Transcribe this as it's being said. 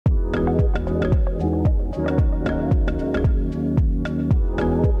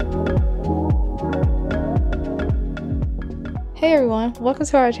Hey everyone, welcome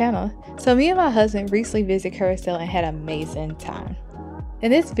to our channel. So me and my husband recently visited Curaçao and had an amazing time.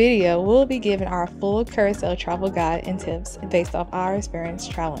 In this video, we'll be giving our full Curaçao travel guide and tips based off our experience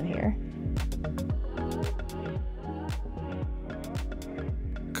traveling here.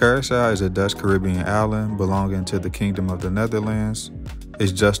 Curaçao is a Dutch Caribbean island belonging to the Kingdom of the Netherlands.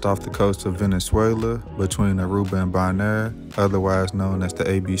 It's just off the coast of Venezuela between Aruba and Bonaire, otherwise known as the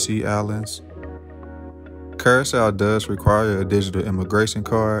ABC Islands. Curaçao does require a digital immigration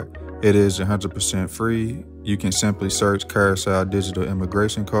card. It is 100% free. You can simply search Curaçao digital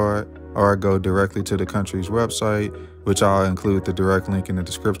immigration card or go directly to the country's website, which I'll include the direct link in the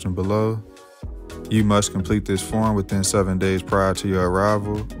description below. You must complete this form within 7 days prior to your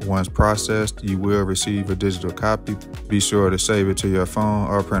arrival. Once processed, you will receive a digital copy. Be sure to save it to your phone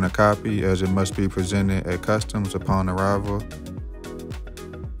or print a copy, as it must be presented at customs upon arrival.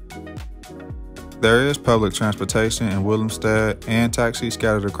 There is public transportation in Willemstad and taxis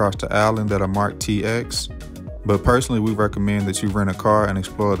scattered across the island that are marked TX, but personally we recommend that you rent a car and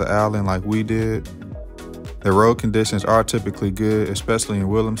explore the island like we did. The road conditions are typically good, especially in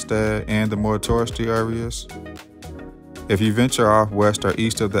Willemstad and the more touristy areas. If you venture off west or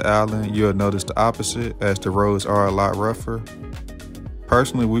east of the island, you'll notice the opposite, as the roads are a lot rougher.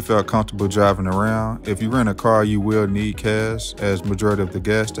 Personally, we felt comfortable driving around. If you rent a car, you will need cash, as majority of the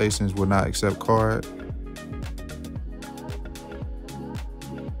gas stations will not accept card.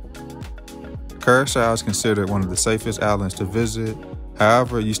 Curaçao is considered one of the safest islands to visit.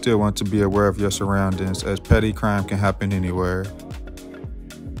 However, you still want to be aware of your surroundings, as petty crime can happen anywhere.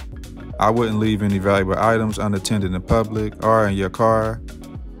 I wouldn't leave any valuable items unattended in public or in your car.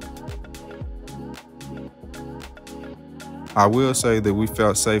 I will say that we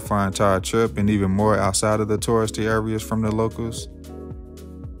felt safe our entire trip, and even more outside of the touristy areas from the locals.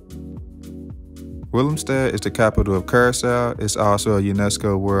 Willemstad is the capital of Curaçao. It's also a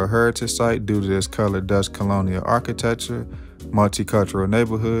UNESCO World Heritage Site due to its colored Dutch colonial architecture, multicultural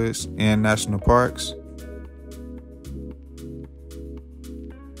neighborhoods, and national parks.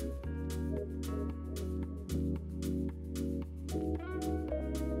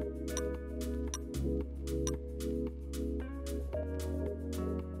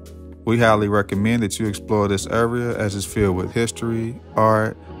 We highly recommend that you explore this area, as it's filled with history,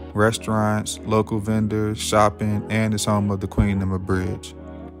 art, restaurants, local vendors, shopping, and it's home of the Queen Emma Bridge.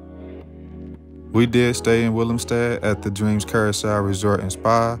 We did stay in Willemstad at the Dreams Curaçao Resort and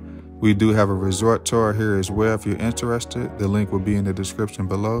Spa. We do have a resort tour here as well if you're interested. The link will be in the description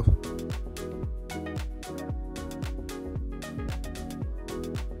below.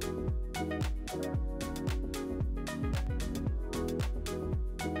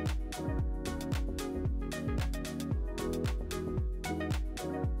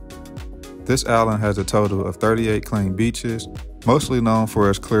 This island has a total of 38 clean beaches, mostly known for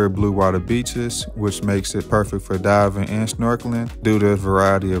its clear blue water beaches, which makes it perfect for diving and snorkeling due to a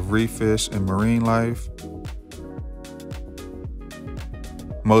variety of reef fish and marine life.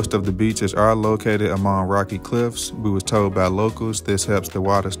 Most of the beaches are located among rocky cliffs. We was told by locals this helps the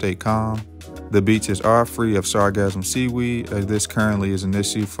water stay calm. The beaches are free of sargassum seaweed, as this currently is an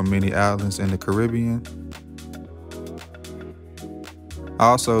issue for many islands in the Caribbean.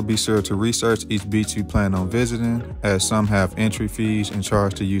 Also, be sure to research each beach you plan on visiting, as some have entry fees and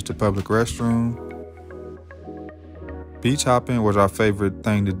charge to use the public restroom. Beach hopping was our favorite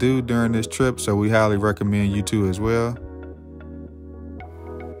thing to do during this trip, so we highly recommend you to as well.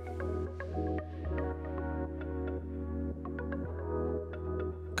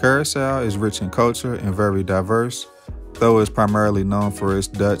 Curaçao is rich in culture and very diverse. Though it's primarily known for its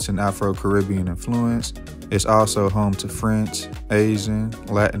Dutch and Afro-Caribbean influence, it's also home to French, Asian,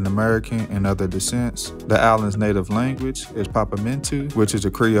 Latin American, and other descents. The island's native language is Papiamento, which is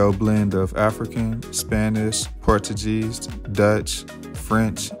a Creole blend of African, Spanish, Portuguese, Dutch,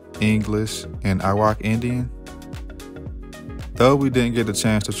 French, English, and Awak Indian. Though we didn't get a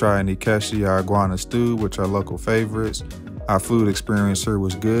chance to try any keshi or iguana stew, which are local favorites, our food experience here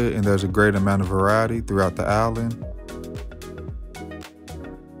was good, and there's a great amount of variety throughout the island.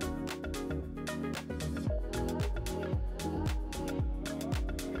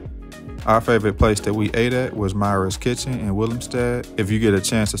 Our favorite place that we ate at was Myra's Kitchen in Willemstad. If you get a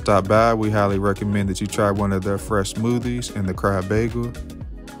chance to stop by, we highly recommend that you try one of their fresh smoothies and the crab bagel.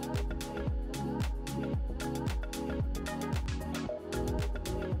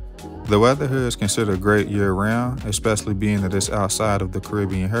 The weather here is considered great year-round, especially being that it's outside of the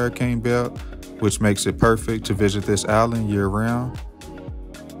Caribbean hurricane belt, which makes it perfect to visit this island year-round.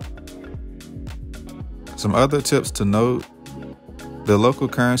 Some other tips to note: the local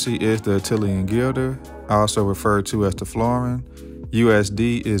currency is the Italian guilder. also referred to as the florin.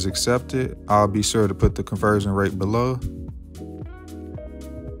 USD is accepted. I'll be sure to put the conversion rate below.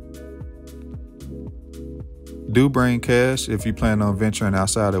 Do bring cash if you plan on venturing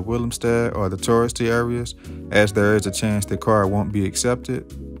outside of Willemstad or the touristy areas, as there is a chance the card won't be accepted.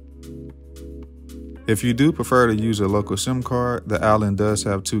 If you do prefer to use a local SIM card, the island does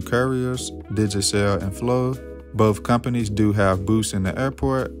have 2 carriers, Digicel and Flow. Both companies do have booths in the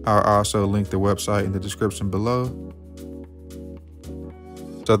airport. I'll also link the website in the description below.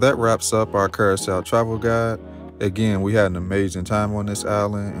 So that wraps up our Curaçao travel guide. Again, we had an amazing time on this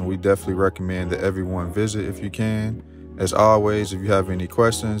island, and we definitely recommend that everyone visit if you can. As always, if you have any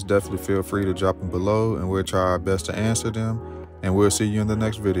questions, definitely feel free to drop them below, and we'll try our best to answer them. And we'll see you in the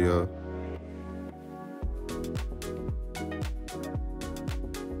next video.